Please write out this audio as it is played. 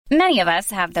Many of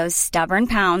us have those stubborn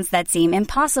pounds that seem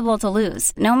impossible to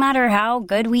lose, no matter how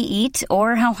good we eat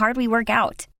or how hard we work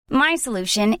out. My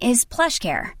solution is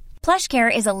PlushCare.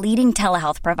 PlushCare is a leading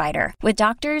telehealth provider with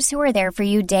doctors who are there for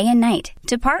you day and night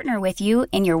to partner with you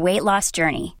in your weight loss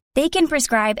journey. They can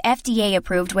prescribe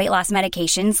FDA-approved weight loss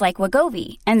medications like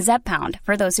Wegovy and Zepbound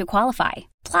for those who qualify.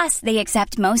 Plus, they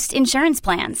accept most insurance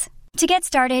plans. To get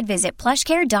started, visit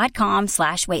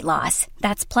plushcare.com/weightloss.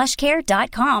 That's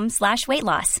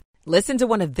plushcare.com/weightloss. Listen to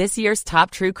one of this year's top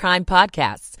true crime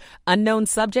podcasts. Unknown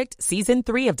Subject, Season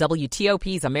 3 of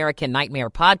WTOP's American Nightmare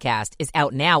podcast is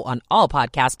out now on all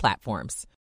podcast platforms.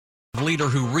 Leader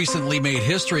who recently made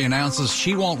history announces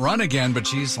she won't run again, but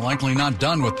she's likely not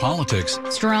done with politics.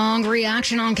 Strong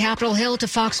reaction on Capitol Hill to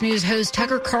Fox News host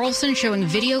Tucker Carlson showing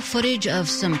video footage of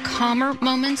some calmer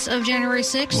moments of January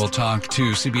 6th. We'll talk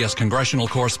to CBS congressional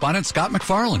correspondent Scott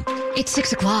MacFarlane. It's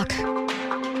 6 o'clock.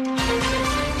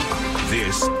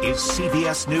 This is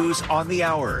CBS News on the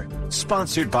Hour,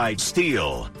 sponsored by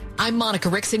Steel. I'm Monica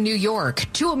Ricks in New York.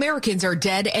 2 Americans are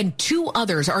dead and 2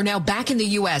 others are now back in the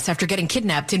U.S. after getting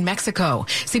kidnapped in Mexico.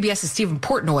 CBS's Stephen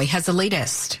Portnoy has the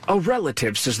latest. A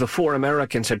relative says the 4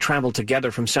 Americans had traveled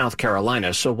together from South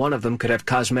Carolina, so one of them could have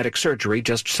cosmetic surgery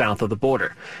just south of the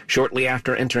border. Shortly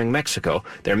after entering Mexico,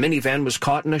 their minivan was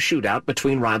caught in a shootout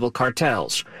between rival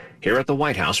cartels. Here at the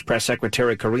White House, Press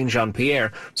Secretary Karine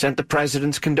Jean-Pierre sent the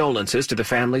president's condolences to the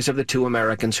families of the 2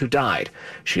 Americans who died.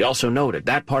 She also noted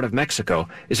that part of Mexico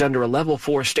is under a Level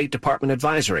 4 State Department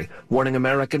advisory, warning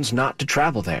Americans not to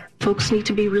travel there. Folks need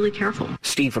to be really careful.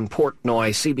 Stephen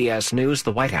Portnoy, CBS News,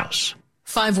 the White House.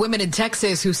 5 women in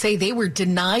Texas who say they were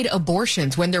denied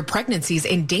abortions when their pregnancies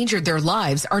endangered their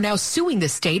lives are now suing the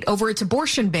state over its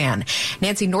abortion ban.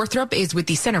 Nancy Northrup is with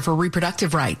the Center for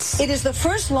Reproductive Rights. It is the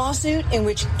first lawsuit in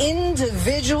which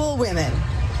individual women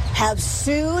have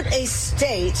sued a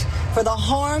state for the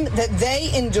harm that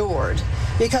they endured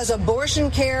because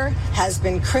abortion care has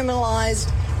been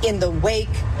criminalized in the wake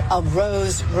of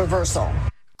Roe's reversal.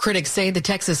 Critics say the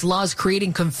Texas law is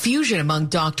creating confusion among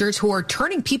doctors who are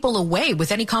turning people away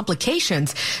with any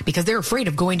complications because they're afraid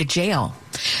of going to jail.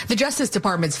 The Justice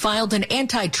Department's filed an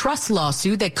antitrust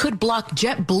lawsuit that could block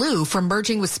JetBlue from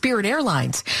merging with Spirit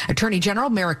Airlines. Attorney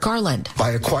General Merrick Garland. By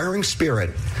acquiring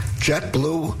Spirit,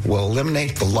 JetBlue will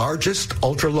eliminate the largest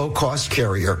ultra-low-cost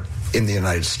carrier in the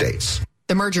United States.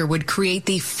 The merger would create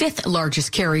the 5th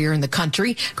largest carrier in the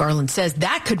country. Garland says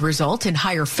that could result in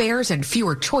higher fares and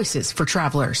fewer choices for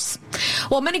travelers.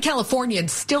 While many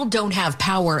Californians still don't have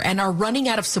power and are running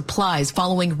out of supplies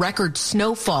following record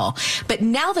snowfall, but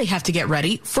now they have to get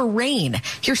ready for rain.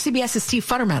 Here's CBS's Steve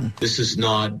Futterman. This is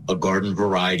not a garden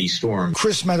variety storm.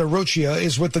 Chris Matarocchia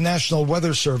is with the National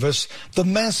Weather Service. The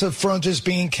massive front is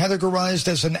being categorized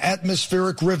as an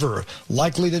atmospheric river,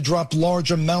 likely to drop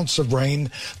large amounts of rain.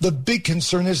 The big concern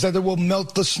is that it will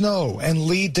melt the snow and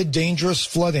lead to dangerous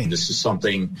flooding. This is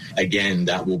something, again,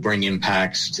 that will bring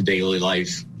impacts to daily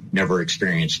life never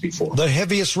experienced before. The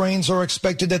heaviest rains are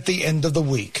expected at the end of the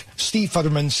week. Steve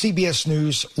Futterman, CBS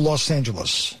News, Los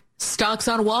Angeles. Stocks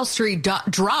on Wall Street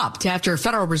dropped after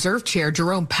Federal Reserve Chair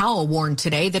Jerome Powell warned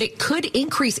today that it could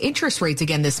increase interest rates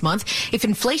again this month if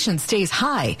inflation stays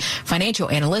high. Financial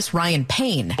analyst Ryan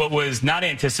Payne. What was not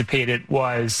anticipated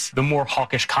was the more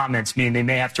hawkish comments, meaning they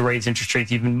may have to raise interest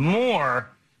rates even more.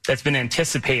 That's been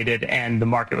anticipated, and the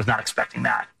market was not expecting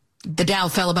that. The Dow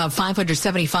fell about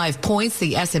 575 points.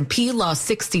 The S&P lost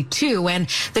 62, and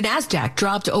the Nasdaq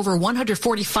dropped over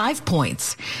 145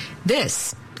 points.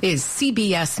 This is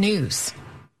CBS News.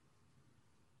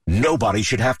 Nobody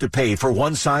should have to pay for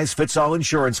one-size-fits-all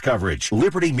insurance coverage.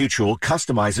 Liberty Mutual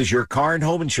customizes your car and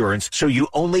home insurance so you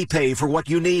only pay for what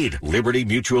you need. Liberty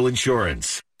Mutual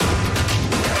Insurance.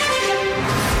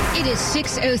 It is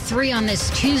 6:03 on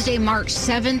this Tuesday, March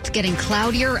 7th, getting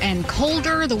cloudier and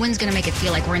colder. The wind's going to make it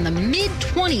feel like we're in the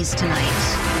mid-20s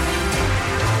tonight.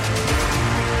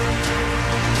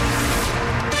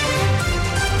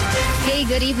 Hey,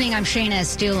 good evening. I'm Shayna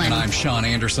Estulin. And I'm Sean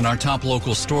Anderson. Our top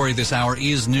local story this hour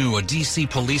is new. A D.C.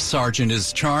 police sergeant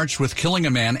is charged with killing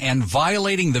a man and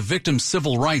violating the victim's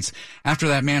civil rights after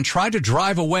that man tried to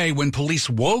drive away when police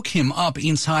woke him up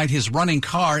inside his running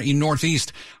car in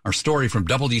Northeast. Our story from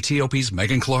WTOP's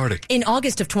Megan Clardick. In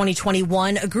August of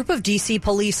 2021, a group of D.C.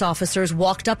 police officers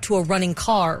walked up to a running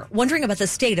car, wondering about the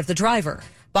state of the driver.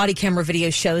 Body camera video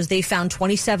shows they found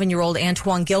 27-year-old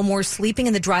Antoine Gilmore sleeping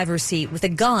in the driver's seat with a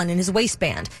gun in his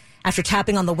waistband. After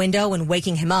tapping on the window and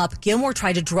waking him up, Gilmore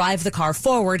tried to drive the car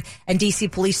forward, and D.C.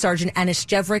 Police Sergeant Ennis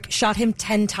Jevrick shot him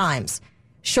 10 times.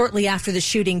 Shortly after the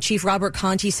shooting, Chief Robert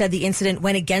Conti said the incident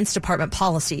went against department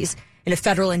policies. In a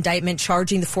federal indictment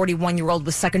charging the 41-year-old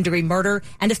with second-degree murder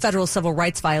and a federal civil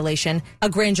rights violation, a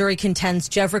grand jury contends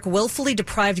Jevrick willfully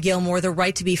deprived Gilmore the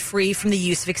right to be free from the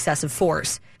use of excessive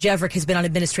force. Jevrick has been on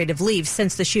administrative leave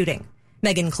since the shooting.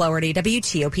 Megan Cloherty,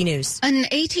 WTOP News. An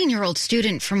 18-year-old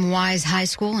student from Wise High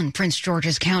School in Prince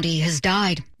George's County has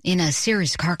died in a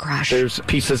serious car crash. There's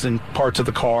pieces and parts of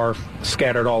the car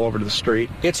scattered all over the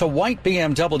street. It's a white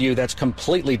BMW that's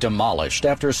completely demolished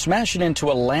after smashing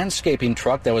into a landscaping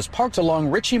truck that was parked along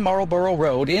Ritchie Marlboro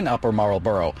Road in Upper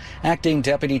Marlboro. Acting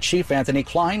Deputy Chief Anthony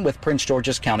Klein with Prince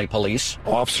George's County Police.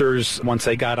 Officers, once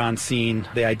they got on scene,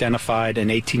 they identified an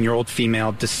 18-year-old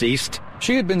female deceased.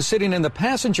 She had been sitting in the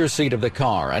passenger seat of the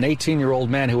car. An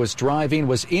 18-year-old man who was driving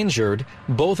was injured.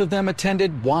 Both of them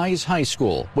attended Wise High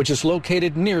School, which is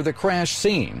located near the crash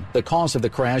scene. The cause of the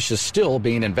crash is still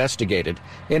being investigated.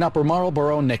 In Upper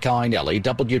Marlboro, Nick Einelli,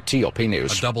 WTOP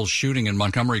News. A double shooting in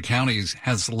Montgomery County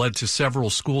has led to several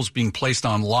schools being placed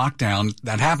on lockdown.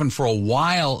 That happened for a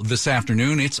while this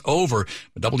afternoon. It's over.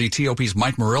 But WTOP's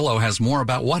Mike Murillo has more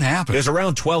about what happened. It was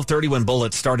around 12:30 when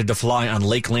bullets started to fly on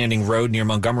Lake Landing Road near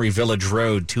Montgomery Village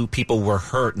Road. 2 people were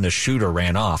hurt and the shooter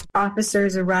ran off.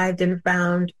 Officers arrived and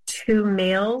found 2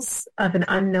 males of an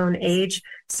unknown age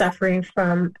suffering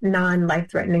from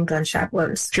non-life-threatening gunshot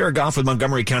wounds. Sheriff Goff with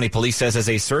Montgomery County Police says as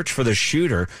they search for the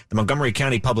shooter, the Montgomery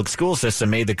County Public School System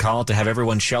made the call to have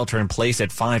everyone shelter in place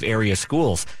at 5 area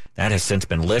schools. That has since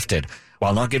been lifted.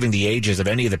 While not giving the ages of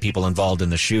any of the people involved in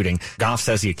the shooting, Goff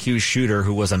says the accused shooter,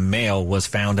 who was a male, was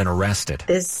found and arrested.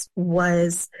 This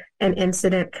was an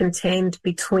incident contained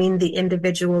between the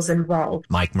individuals involved.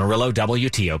 Mike Murillo,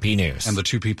 WTOP News. And the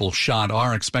 2 people shot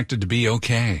are expected to be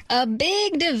okay. A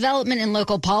big development in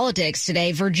local politics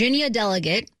today. Virginia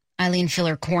delegate Eileen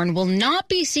Filler-Corn will not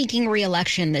be seeking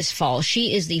re-election this fall.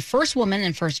 She is the first woman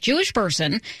and first Jewish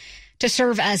person to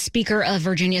serve as Speaker of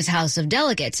Virginia's House of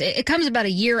Delegates. It comes about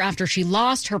a year after she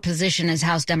lost her position as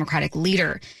House Democratic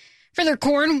leader.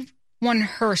 Filler-Corn won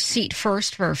her seat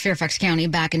first for Fairfax County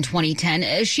back in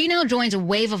 2010. She now joins a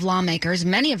wave of lawmakers,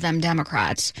 many of them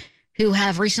Democrats, who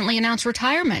have recently announced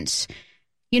retirements.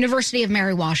 University of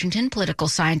Mary Washington political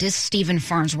scientist Stephen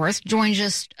Farnsworth joined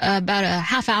just about a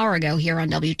half hour ago here on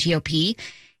WTOP.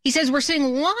 He says we're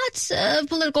seeing lots of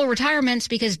political retirements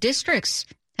because districts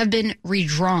have been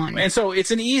redrawn. And so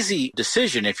it's an easy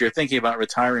decision if you're thinking about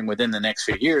retiring within the next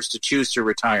few years to choose to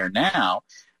retire now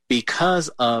because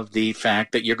of the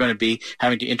fact that you're going to be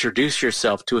having to introduce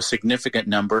yourself to a significant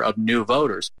number of new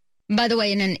voters. By the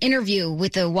way, in an interview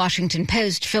with the Washington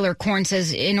Post, Filler-Corn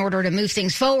says in order to move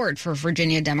things forward for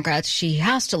Virginia Democrats, she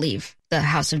has to leave the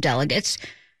House of Delegates.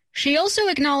 She also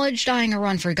acknowledged eyeing a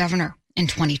run for governor in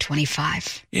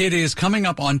 2025. It is coming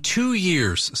up on 2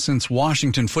 years since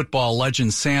Washington football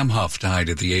legend Sam Huff died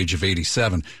at the age of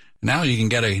 87. Now you can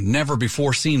get a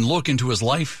never-before-seen look into his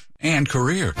life and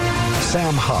career.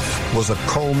 Sam Huff was a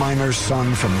coal miner's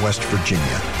son from West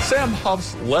Virginia. Sam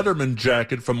Huff's Letterman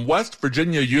jacket from West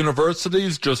Virginia University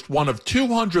is just one of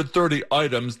 230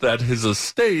 items that his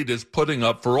estate is putting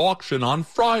up for auction on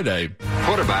Friday.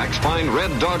 Quarterbacks find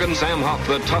Red Dog and Sam Huff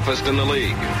the toughest in the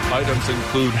league. Items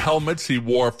include helmets he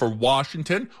wore for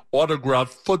Washington,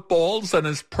 autographed footballs, and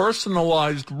his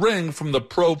personalized ring from the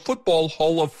Pro Football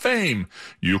Hall of Fame.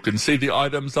 You can see the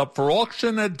items up for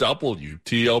auction at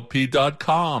WTOP.com.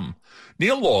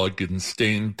 Neil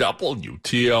Augenstein,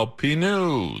 WTOP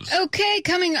News. Okay,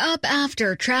 coming up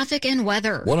after traffic and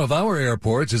weather. One of our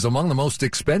airports is among the most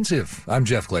expensive. I'm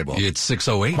Jeff Claiborne. It's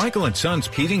 6:08. Michael and Son's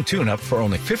heating tune-up for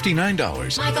only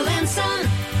 $59. Michael and Son.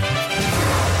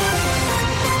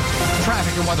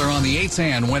 Traffic and weather on the 8th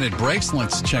and when it breaks.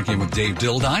 Let's check in with Dave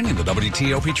Dildine in the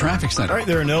WTOP Traffic Center. All right,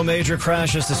 there are no major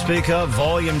crashes to speak of.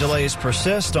 Volume delays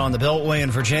persist on the Beltway in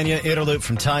Virginia. Inner loop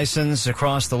from Tyson's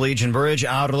across the Legion Bridge.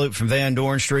 Outer loop from Van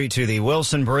Dorn Street to the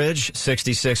Wilson Bridge.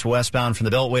 66 westbound from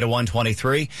the Beltway to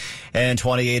 123. And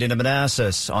 28 into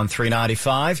Manassas on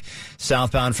 395.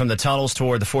 Southbound from the tunnels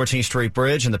toward the 14th Street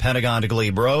Bridge and the Pentagon to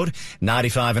Glebe Road.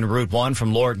 95 and Route 1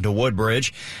 from Lorton to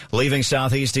Woodbridge. Leaving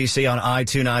Southeast D.C. on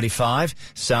I-295.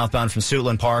 Southbound from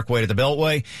Suitland Parkway to the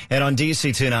Beltway, and on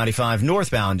DC 295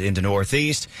 northbound into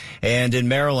Northeast, and in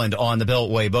Maryland on the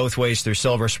Beltway both ways through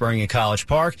Silver Spring and College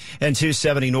Park, and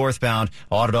 270 northbound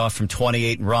audited off from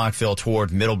 28 in Rockville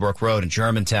toward Middlebrook Road in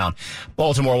Germantown.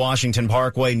 Baltimore Washington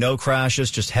Parkway, no crashes,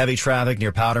 just heavy traffic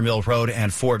near Powder Mill Road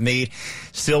and Fort Meade.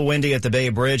 Still windy at the Bay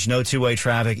Bridge, no two-way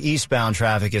traffic. Eastbound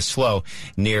traffic is slow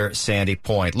near Sandy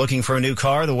Point. Looking for a new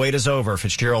car? The wait is over.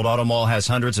 Fitzgerald Auto Mall has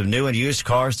hundreds of new and used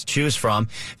cars to choose from.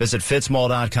 Visit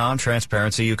fitzmall.com.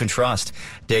 Transparency you can trust.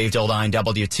 Dave Dildine,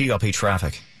 WTOP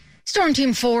Traffic. Storm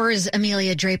Team 4's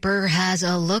Amelia Draper has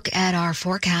a look at our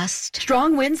forecast.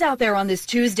 Strong winds out there on this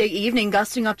Tuesday evening,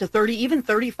 gusting up to 30, even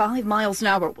 35 miles an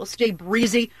hour. Will stay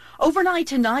breezy overnight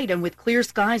tonight, and with clear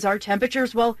skies, our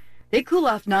temperatures, well, they cool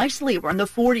off nicely. We're in the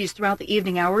 40s throughout the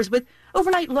evening hours with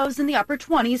overnight lows in the upper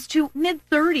 20s to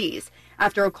mid-30s.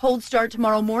 After a cold start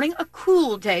tomorrow morning, a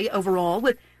cool day overall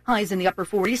with highs in the upper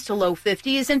 40s to low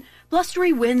 50s and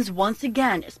blustery winds once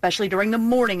again, especially during the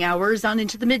morning hours on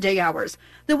into the midday hours.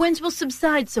 The winds will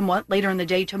subside somewhat later in the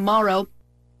day tomorrow.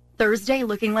 Thursday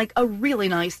looking like a really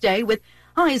nice day with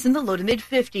highs in the low to mid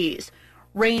 50s.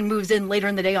 Rain moves in later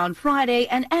in the day on Friday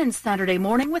and ends Saturday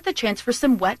morning with a chance for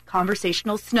some wet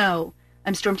conversational snow.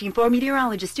 I'm Storm Team 4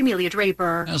 meteorologist Amelia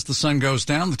Draper. As the sun goes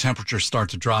down, the temperatures start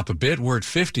to drop a bit. We're at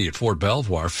 50 at Fort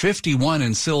Belvoir, 51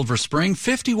 in Silver Spring,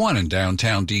 51 in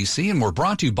downtown D.C., and we're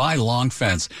brought to you by Long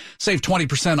Fence. Save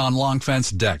 20% on Long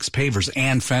Fence decks, pavers,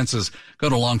 and fences. Go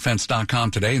to longfence.com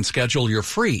today and schedule your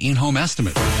free in-home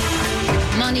estimate.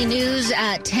 Money news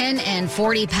at 10 and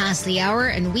 40 past the hour,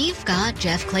 and we've got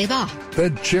Jeff Claybaugh.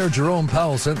 Fed Chair Jerome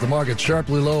Powell sent the market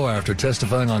sharply low after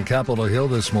testifying on Capitol Hill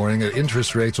this morning that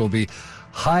interest rates will be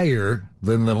higher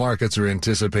than the markets are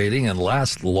anticipating and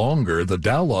last longer. The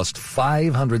Dow lost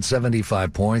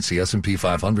 575 points, the S&P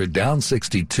 500 down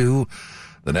 62.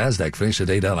 The Nasdaq finished the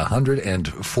day down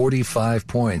 145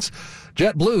 points.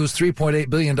 JetBlue's $3.8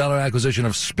 billion acquisition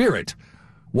of Spirit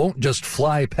won't just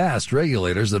fly past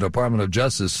regulators. The Department of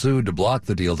Justice sued to block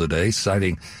the deal today,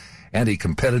 citing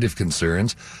anti-competitive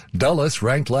concerns. Dulles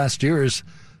ranked last year as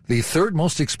the third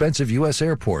most expensive U.S.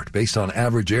 airport based on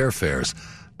average airfares.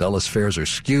 Dulles fares are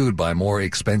skewed by more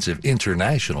expensive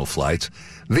international flights.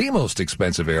 The most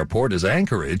expensive airport is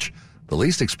Anchorage. The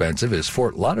least expensive is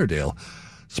Fort Lauderdale.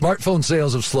 Smartphone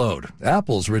sales have slowed.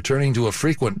 Apple's returning to a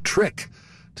frequent trick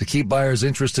to keep buyers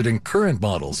interested in current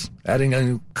models, adding a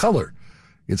new color.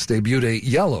 It's debuted a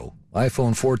yellow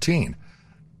iPhone 14.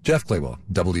 Jeff Claybaugh,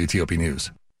 WTOP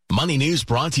News. Money News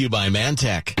brought to you by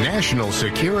Mantech. National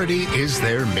security is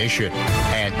their mission.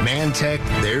 At Mantech,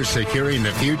 they're securing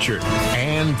the future,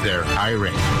 and they're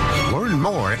hiring. Learn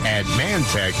more at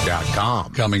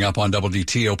mantech.com. Coming up on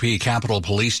WTOP, Capitol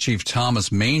Police Chief Thomas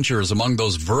Manger is among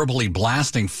those verbally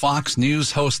blasting Fox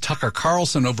News host Tucker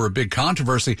Carlson over a big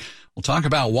controversy. We'll talk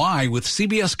about why with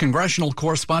CBS congressional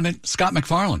correspondent Scott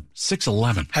McFarland,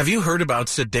 611. Have you heard about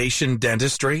sedation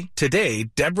dentistry? Today,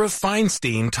 Deborah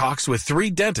Feinstein talks with 3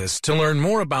 dentists to learn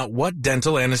more about what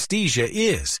dental anesthesia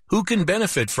is, who can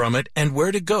benefit from it, and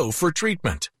where to go for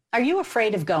treatment. Are you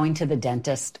afraid of going to the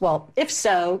dentist? Well, if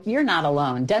so, you're not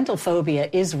alone. Dental phobia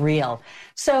is real.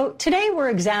 So today we're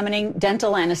examining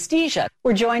dental anesthesia.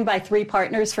 We're joined by 3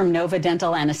 partners from Nova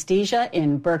Dental Anesthesia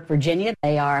in Burke, Virginia.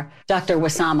 They are Dr.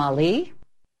 Wissam Ali,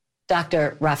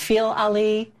 Dr. Rafiel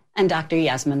Ali, and Dr.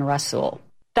 Yasmin Rasul.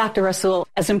 Dr. Rasul,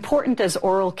 as important as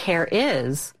oral care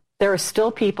is, there are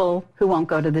still people who won't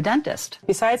go to the dentist.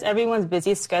 Besides everyone's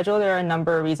busy schedule, there are a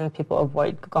number of reasons people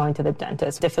avoid going to the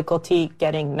dentist. Difficulty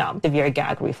getting numb, severe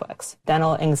gag reflex,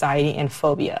 dental anxiety and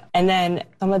phobia. And then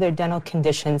some of their dental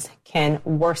conditions can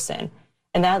worsen.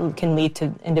 And that can lead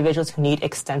to individuals who need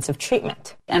extensive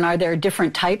treatment. And are there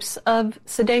different types of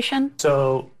sedation?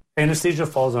 So anesthesia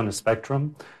falls on a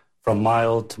spectrum from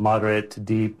mild to moderate to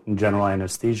deep in general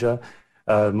anesthesia.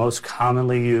 Most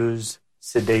commonly used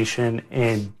sedation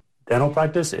in dental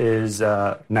practice is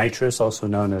nitrous, also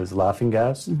known as laughing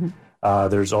gas. Mm-hmm.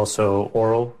 There's also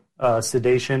oral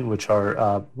sedation, which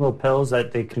are little pills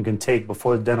that they can take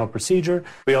before the dental procedure.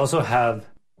 We also have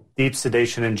deep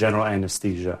sedation and general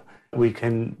anesthesia. We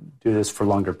can do this for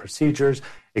longer procedures,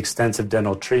 extensive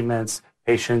dental treatments,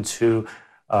 patients who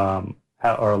are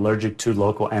allergic to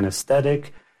local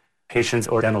anesthetic, patients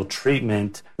or dental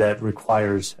treatment that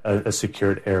requires a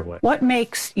secured airway. What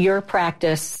makes your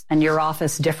practice and your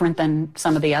office different than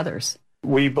some of the others?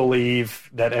 We believe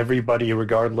that everybody,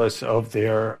 regardless of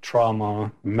their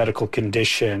trauma, medical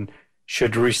condition,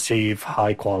 should receive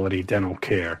high-quality dental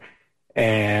care.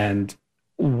 And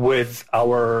with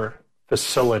our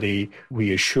facility,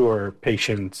 we assure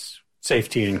patients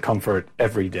safety and comfort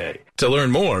every day. To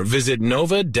learn more, visit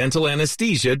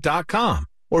novadentalanesthesia.com.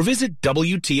 or visit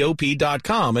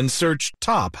WTOP.com and search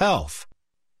Top Health.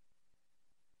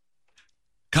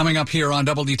 Coming up here on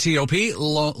WTOP,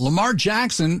 Lamar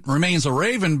Jackson remains a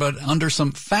Raven, but under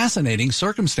some fascinating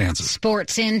circumstances.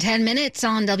 Sports in 10 minutes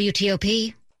on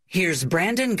WTOP. Here's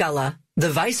Brandon Gulla. the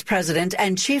Vice President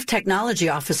and Chief Technology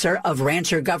Officer of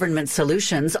Rancher Government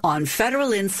Solutions, on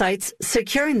Federal Insights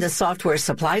Securing the Software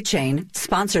Supply Chain,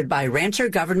 sponsored by Rancher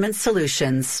Government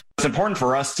Solutions. It's important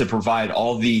for us to provide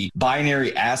all the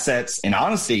binary assets and,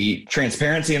 honestly,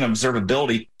 transparency and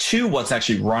observability to what's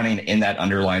actually running in that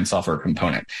underlying software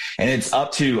component. And it's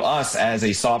up to us as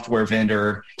a software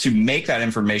vendor to make that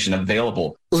information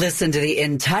available. Listen to the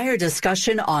entire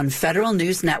discussion on Federal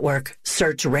News Network.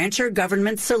 Search Rancher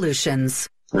Government Solutions.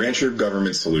 Rancher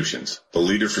Government Solutions, the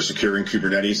leader for securing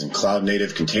Kubernetes and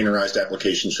cloud-native containerized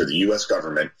applications for the U.S.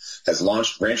 government, has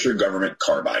launched Rancher Government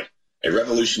Carbide, a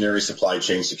revolutionary supply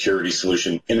chain security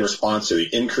solution in response to the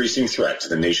increasing threat to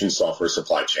the nation's software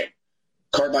supply chain.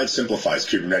 Carbide simplifies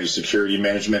Kubernetes security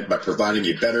management by providing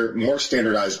a better, more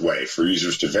standardized way for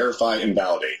users to verify and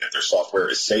validate that their software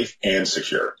is safe and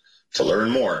secure. To learn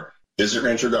more, visit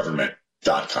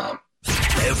ranchergovernment.com.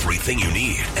 Everything you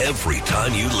need, every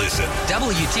time you listen.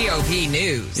 WTOP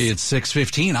News. It's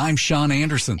 6:15. I'm Sean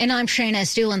Anderson. And I'm Shayna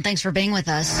Estulin. Thanks for being with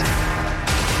us.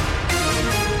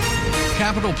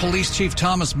 Capitol Police Chief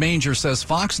Thomas Manger says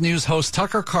Fox News host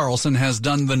Tucker Carlson has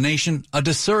done the nation a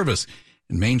disservice.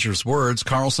 In Manger's words,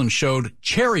 Carlson showed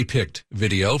cherry-picked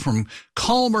video from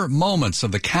calmer moments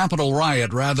of the Capitol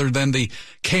riot rather than the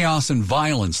chaos and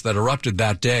violence that erupted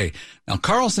that day. Now,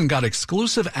 Carlson got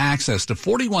exclusive access to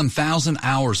 41,000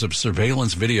 hours of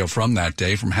surveillance video from that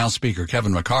day from House Speaker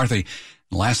Kevin McCarthy.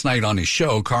 Last night on his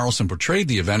show, Carlson portrayed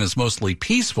the event as mostly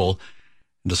peaceful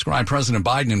and described President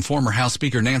Biden and former House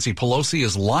Speaker Nancy Pelosi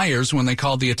as liars when they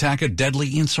called the attack a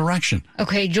deadly insurrection.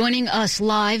 Okay, joining us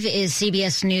live is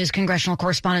CBS News congressional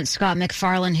correspondent Scott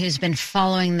McFarland, who's been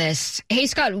following this. Hey,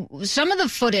 Scott, some of the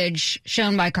footage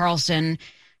shown by Carlson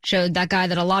showed that guy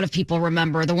that a lot of people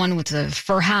remember, the one with the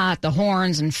fur hat, the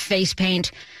horns, and face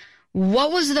paint.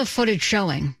 What was the footage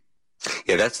showing?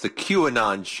 Yeah, that's the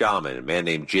QAnon shaman, a man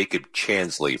named Jacob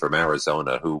Chansley from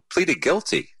Arizona, who pleaded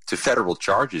guilty to federal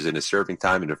charges and is serving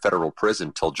time in a federal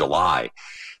prison till July.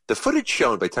 The footage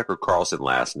shown by Tucker Carlson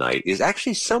last night is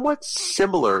actually somewhat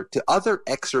similar to other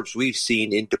excerpts we've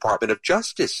seen in Department of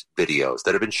Justice videos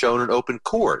that have been shown in open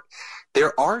court.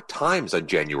 There are times on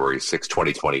January 6,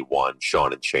 2021,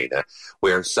 Sean and Shayna,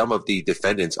 where some of the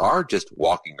defendants are just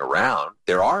walking around.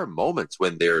 There are moments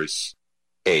when there's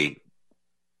a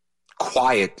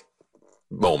quiet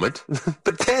moment,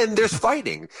 but then there's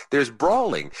fighting, there's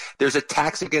brawling, there's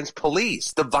attacks against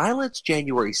police. The violence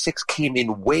January 6 came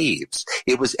in waves.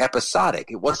 It was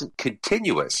episodic. It wasn't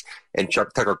continuous. And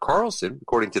Tucker Carlson,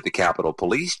 according to the Capitol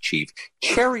Police Chief,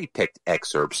 cherry-picked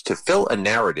excerpts to fill a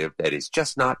narrative that is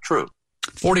just not true.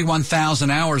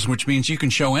 41,000 hours, which means you can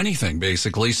show anything,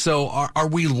 basically. So are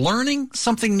we learning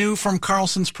something new from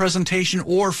Carlson's presentation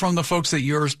or from the folks that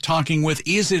you're talking with?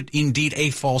 Is it indeed a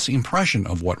false impression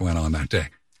of what went on that day?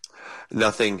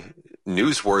 Nothing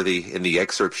newsworthy in the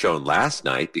excerpt shown last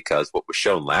night, because what was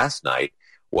shown last night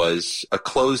was a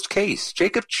closed case.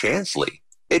 Jacob Chansley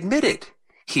admitted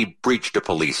he breached a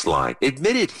police line,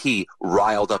 admitted he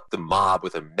riled up the mob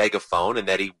with a megaphone, and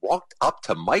that he walked up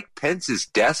to Mike Pence's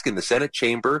desk in the Senate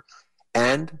chamber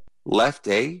and left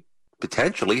a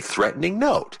potentially threatening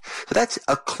note. So that's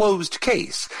a closed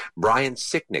case. Brian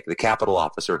Sicknick, the Capitol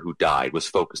officer who died, was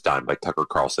focused on by Tucker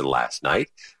Carlson last night.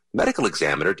 Medical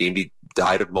examiner deemed he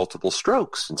died of multiple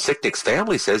strokes, and Sicknick's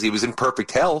family says he was in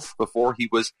perfect health before he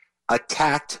was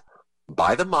attacked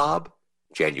by the mob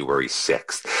January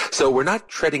 6th. So we're not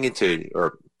treading into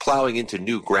or plowing into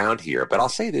new ground here, but I'll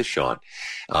say this, Sean.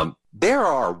 There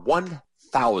are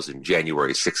 1,000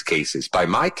 January 6 cases. By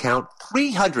my count,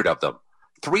 300 of them,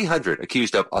 300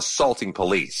 accused of assaulting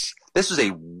police. This was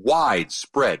a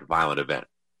widespread violent event.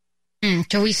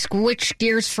 Can we switch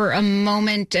gears for a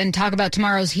moment and talk about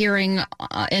tomorrow's hearing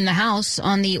in the House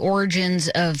on the origins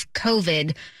of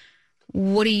COVID?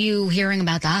 What are you hearing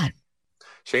about that?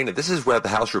 Shayna, this is where the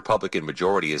House Republican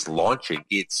majority is launching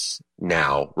its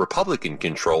now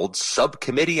Republican-controlled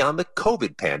subcommittee on the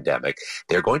COVID pandemic.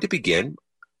 They're going to begin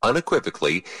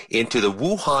unequivocally into the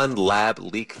Wuhan lab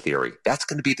leak theory. That's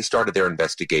going to be the start of their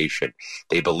investigation.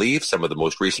 They believe some of the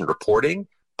most recent reporting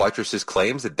buttresses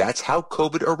claims that that's how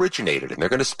COVID originated, and they're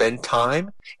going to spend time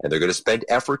and they're going to spend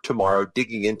effort tomorrow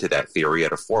digging into that theory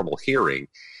at a formal hearing.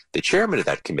 The chairman of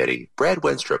that committee, Brad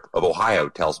Wenstrup of Ohio,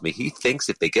 tells me he thinks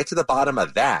if they get to the bottom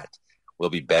of that, we'll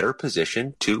be better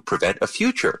positioned to prevent a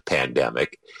future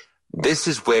pandemic. This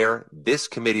is where this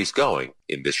committee is going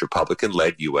in this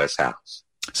Republican-led U.S. House.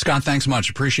 Scott, thanks much.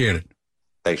 Appreciate it.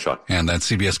 Thanks, Sean. And that's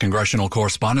CBS congressional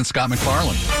correspondent Scott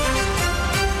McFarland.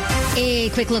 A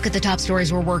quick look at the top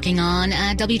stories we're working on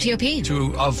at WTOP.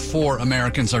 2 of 4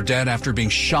 Americans are dead after being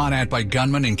shot at by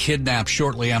gunmen and kidnapped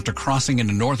shortly after crossing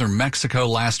into northern Mexico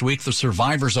last week. The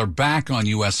survivors are back on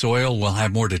U.S. soil. We'll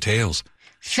have more details.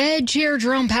 Fed Chair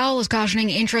Jerome Powell is cautioning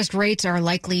interest rates are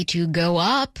likely to go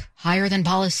up higher than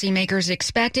policymakers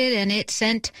expected, and it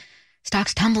sent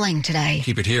stocks tumbling today.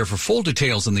 Keep it here for full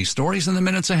details on these stories in the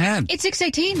minutes ahead. It's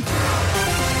 6:18.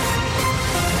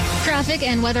 Traffic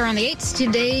and weather on the 8s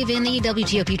to Dave in the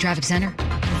WTOP Traffic Center.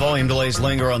 Volume delays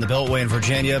linger on the Beltway in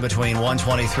Virginia between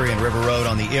 123 and River Road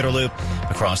on the Inner Loop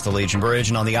across the Legion Bridge,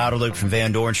 and on the Outer Loop from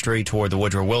Van Dorn Street toward the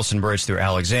Woodrow Wilson Bridge through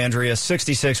Alexandria.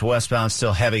 66 westbound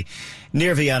still heavy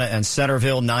near Vienna and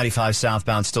Centerville. 95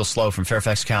 southbound still slow from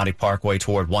Fairfax County Parkway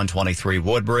toward 123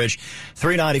 Woodbridge.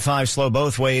 395 slow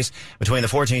both ways between the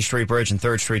 14th Street Bridge and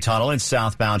 3rd Street Tunnel and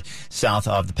southbound south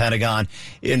of the Pentagon.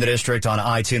 In the district on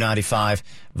I-295,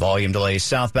 volume delays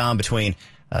southbound between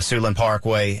Siouxland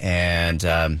Parkway and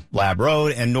Lab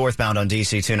Road, and northbound on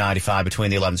DC 295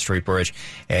 between the 11th Street Bridge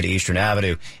and Eastern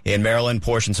Avenue. In Maryland,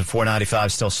 portions of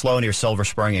 495 still slow near Silver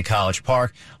Spring and College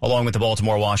Park, along with the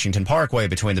Baltimore-Washington Parkway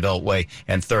between the Beltway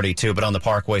and 32. But on the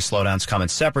Parkway, slowdowns come in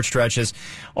separate stretches.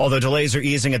 Although delays are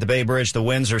easing at the Bay Bridge, the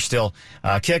winds are still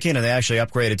kicking, and they actually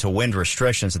upgraded to wind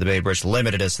restrictions at the Bay Bridge,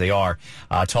 limited as they are.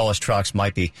 Tallest trucks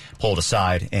might be pulled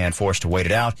aside and forced to wait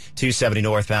it out. 270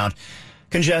 northbound.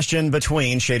 Congestion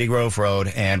between Shady Grove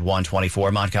Road and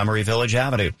 124 Montgomery Village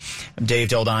Avenue. Dave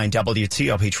Dildine,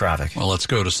 WTOP Traffic. Well, let's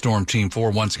go to Storm Team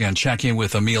 4 once again. Check in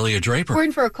with Amelia Draper. We're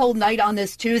in for a cold night on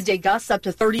this Tuesday. Gusts up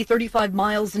to 30, 35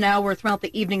 miles an hour throughout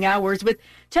the evening hours, with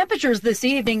temperatures this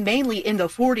evening mainly in the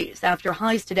 40s after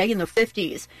highs today in the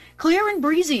 50s. Clear and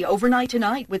breezy overnight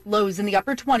tonight with lows in the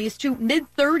upper 20s to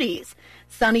mid-30s.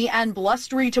 Sunny and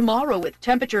blustery tomorrow with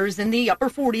temperatures in the upper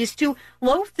 40s to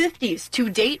low 50s. To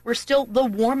date, we're still the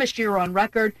warmest year on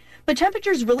record, but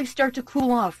temperatures really start to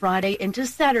cool off Friday into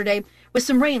Saturday with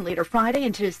some rain later Friday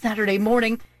into Saturday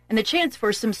morning and the chance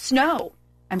for some snow.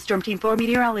 I'm Storm Team 4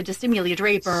 meteorologist Amelia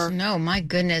Draper. No, my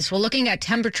goodness. Well, looking at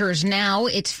temperatures now,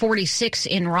 it's 46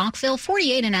 in Rockville,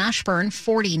 48 in Ashburn,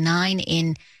 49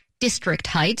 in District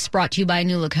Heights, brought to you by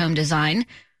New Look Home Design.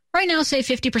 Right now, save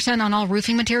 50% on all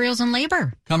roofing materials and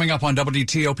labor. Coming up on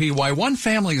WTOP, why one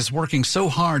family is working so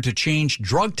hard to change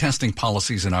drug testing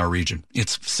policies in our region.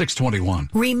 It's 6:21.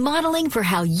 Remodeling for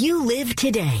how you live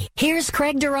today. Here's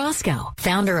Craig DeRosco,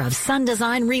 founder of Sun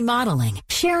Design Remodeling,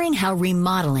 sharing how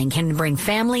remodeling can bring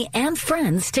family and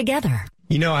friends together.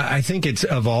 You know, I think it's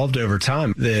evolved over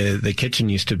time. The kitchen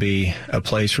used to be a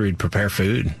place where you'd prepare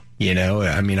food. You know,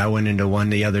 I mean, I went into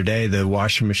one the other day. The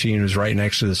washing machine was right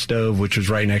next to the stove, which was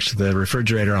right next to the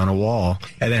refrigerator on a wall,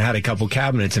 and then had a couple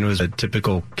cabinets, and it was a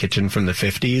typical kitchen from the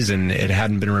 50s, and it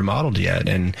hadn't been remodeled yet.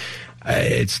 And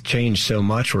it's changed so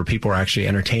much where people are actually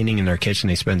entertaining in their kitchen.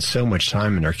 They spend so much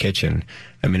time in their kitchen.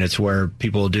 I mean, it's where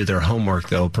people do their homework.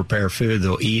 They'll prepare food,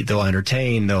 they'll eat, they'll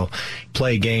entertain, they'll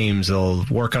play games, they'll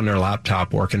work on their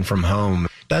laptop working from home.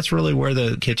 That's really where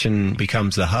the kitchen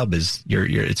becomes the hub. Is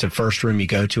it's a first room you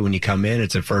go to when you come in.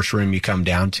 It's a first room you come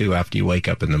down to after you wake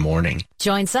up in the morning.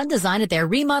 Join Sun Design at their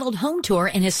remodeled home tour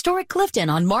in historic Clifton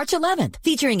on March 11th,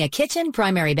 featuring a kitchen,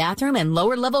 primary bathroom, and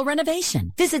lower-level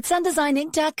renovation. Visit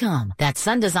sundesigninc.com. That's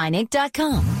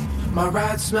sundesigninc.com. My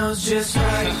ride smells just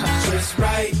right, just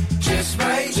right, just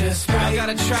right, just right. I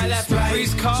gotta try that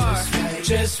Febreze car.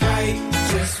 Just right,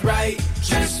 just right,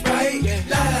 just right.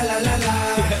 La la la la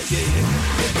la.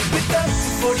 With up to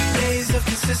 40 days of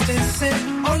consistent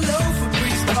scent, all over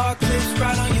Febreze car clips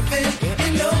right on your vent.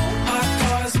 You know our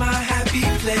car's my happy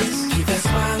place. Keep that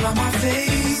smile on my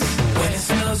face when it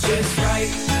smells just right,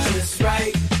 just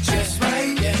right, just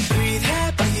right. Yeah, breathe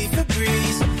happy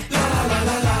Febreze. La la la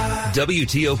la la.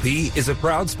 WTOP is a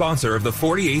proud sponsor of the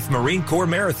 48th Marine Corps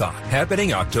Marathon,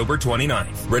 happening October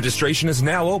 29th. Registration is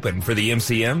now open for the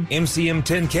MCM, MCM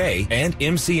 10K, and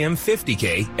MCM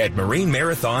 50K at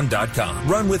MarineMarathon.com.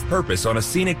 Run with purpose on a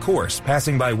scenic course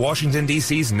passing by Washington,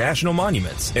 D.C.'s national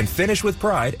monuments, and finish with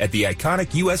pride at the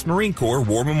iconic U.S. Marine Corps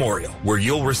War Memorial, where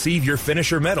you'll receive your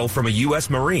finisher medal from a U.S.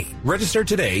 Marine. Register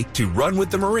today to run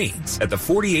with the Marines at the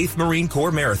 48th Marine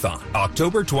Corps Marathon,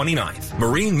 October 29th.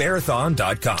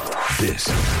 MarineMarathon.com. This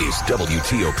is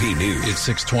WTOP News. It's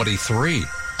 6:23.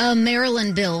 A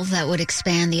Maryland bill that would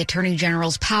expand the Attorney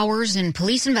General's powers in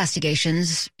police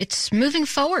investigations, it's moving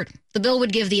forward. The bill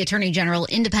would give the Attorney General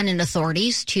independent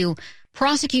authorities to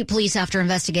prosecute police after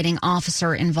investigating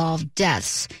officer-involved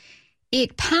deaths.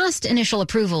 It passed initial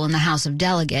approval in the House of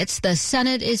Delegates. The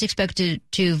Senate is expected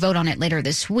to vote on it later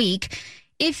this week.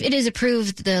 If it is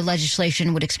approved, the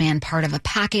legislation would expand part of a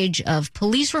package of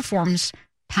police reforms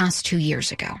past 2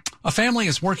 years ago. A family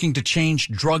is working to change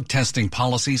drug testing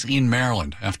policies in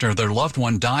Maryland after their loved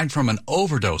one died from an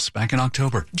overdose back in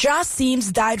October. Josh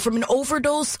Seams died from an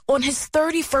overdose on his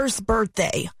 31st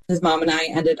birthday. His mom and I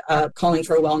ended up calling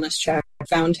for a wellness check. I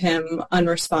found him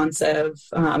unresponsive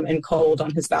and cold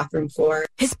on his bathroom floor.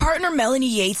 His partner Melanie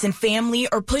Yates and family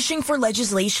are pushing for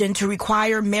legislation to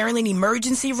require Maryland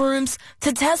emergency rooms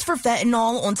to test for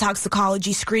fentanyl on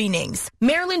toxicology screenings.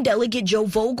 Maryland Delegate Joe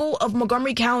Vogel of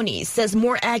Montgomery County says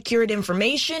more accurate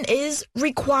information is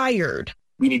required.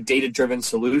 We need data-driven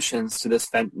solutions to this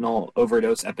fentanyl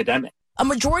overdose epidemic. A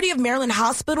majority of Maryland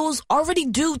hospitals already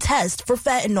do test for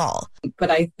fentanyl. But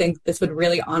I think this would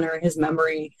really honor his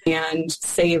memory and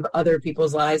save other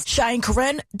people's lives. Cheyenne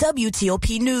Karen,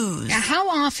 WTOP News. Now, how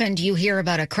often do you hear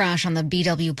about a crash on the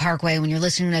BW Parkway when you're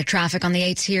listening to traffic on the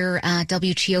 8s here at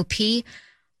WTOP?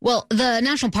 Well, the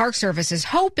National Park Service is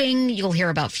hoping you'll hear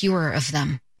about fewer of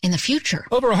them in the future.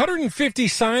 Over 150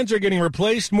 signs are getting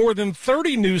replaced. More than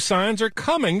 30 new signs are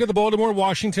coming to the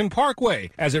Baltimore-Washington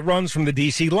Parkway as it runs from the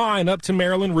D.C. line up to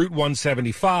Maryland Route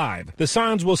 175. The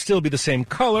signs will still be the same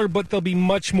color, but they'll be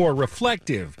much more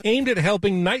reflective, aimed at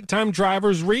helping nighttime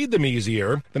drivers read them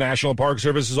easier. The National Park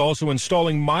Service is also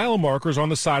installing mile markers on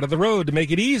the side of the road to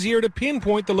make it easier to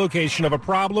pinpoint the location of a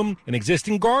problem, and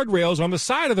existing guardrails on the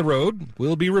side of the road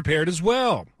will be repaired as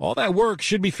well. All that work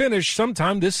should be finished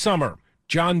sometime this summer.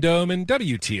 John Doman,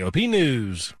 WTOP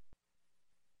News.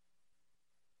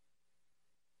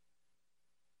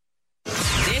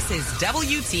 This is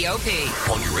WTOP.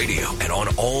 On your radio and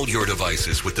on all your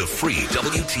devices with the free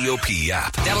WTOP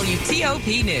app.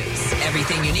 WTOP News.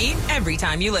 Everything you need, every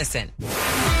time you listen.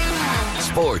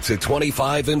 Sports at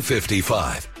 25 and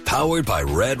 55. Powered by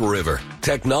Red River.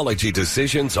 Technology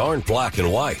decisions aren't black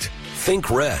and white.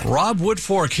 Think red. Rob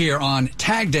Woodfork here on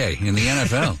Tag Day in the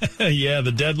NFL. Yeah,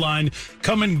 the deadline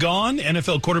come and gone.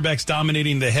 NFL quarterbacks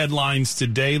dominating the headlines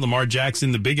today. Lamar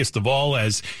Jackson, the biggest of all,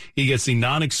 as he gets the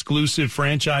non-exclusive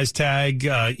franchise tag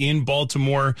in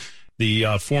Baltimore.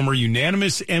 The former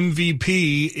unanimous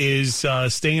MVP is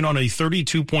staying on a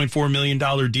 $32.4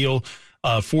 million deal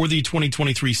for the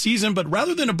 2023 season. But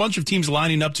rather than a bunch of teams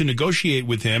lining up to negotiate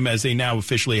with him, as they now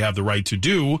officially have the right to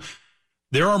do,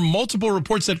 there are multiple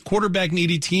reports that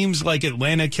quarterback-needy teams like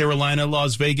Atlanta, Carolina,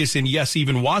 Las Vegas, and yes,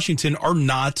 even Washington are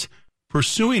not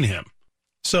pursuing him.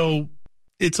 So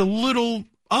it's a little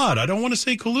odd. I don't want to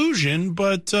say collusion,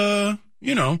 but, it's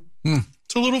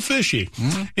a little fishy.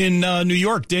 In New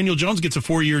York, Daniel Jones gets a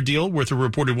 4-year deal worth a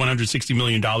reported $160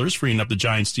 million, freeing up the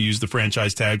Giants to use the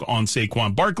franchise tag on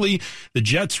Saquon Barkley. The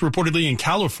Jets reportedly in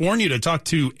California to talk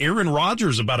to Aaron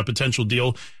Rodgers about a potential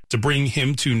deal to bring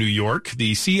him to New York.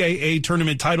 The CAA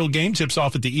tournament title game tips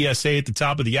off at the ESA at the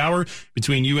top of the hour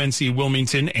between UNC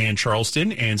Wilmington and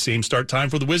Charleston, and same start time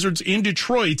for the Wizards in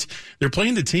Detroit. They're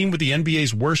playing the team with the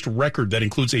NBA's worst record that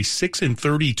includes a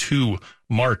 6-32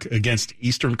 mark against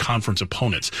Eastern Conference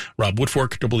opponents. Rob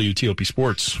Woodfork, WTOP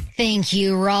Sports. Thank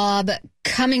you, Rob.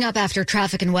 Coming up after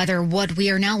traffic and weather, what we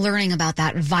are now learning about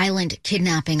that violent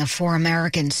kidnapping of 4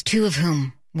 Americans, 2 of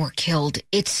whom were killed.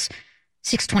 It's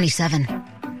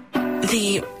 6:27.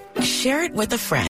 The share it with a friend